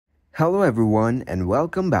Hello everyone and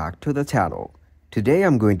welcome back to the channel. Today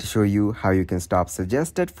I'm going to show you how you can stop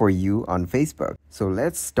suggested for you on Facebook. So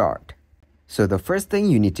let's start. So the first thing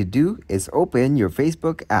you need to do is open your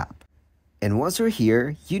Facebook app. And once you're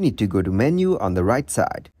here, you need to go to menu on the right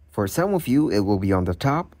side. For some of you, it will be on the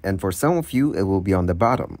top, and for some of you, it will be on the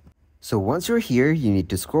bottom. So once you're here, you need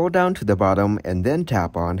to scroll down to the bottom and then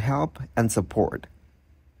tap on Help and Support.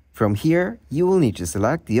 From here, you will need to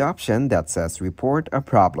select the option that says Report a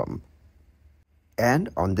Problem. And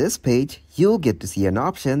on this page, you'll get to see an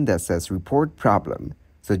option that says Report Problem.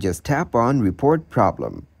 So just tap on Report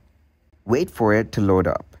Problem. Wait for it to load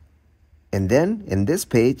up. And then, in this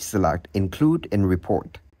page, select Include in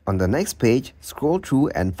Report. On the next page, scroll through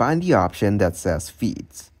and find the option that says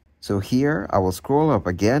Feeds. So here, I will scroll up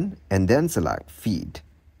again and then select Feed.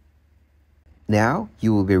 Now,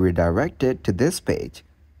 you will be redirected to this page.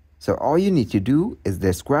 So all you need to do is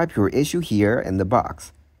describe your issue here in the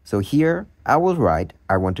box. So here, I will write,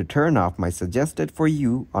 I want to turn off my suggested for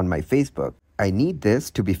you on my Facebook. I need this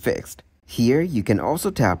to be fixed. Here, you can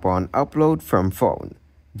also tap on Upload from Phone.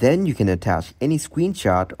 Then you can attach any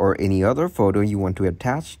screenshot or any other photo you want to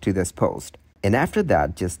attach to this post. And after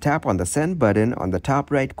that, just tap on the Send button on the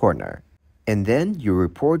top right corner. And then your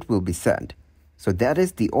report will be sent. So that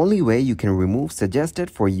is the only way you can remove suggested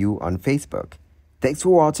for you on Facebook. Thanks for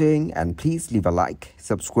watching and please leave a like,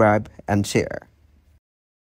 subscribe and share.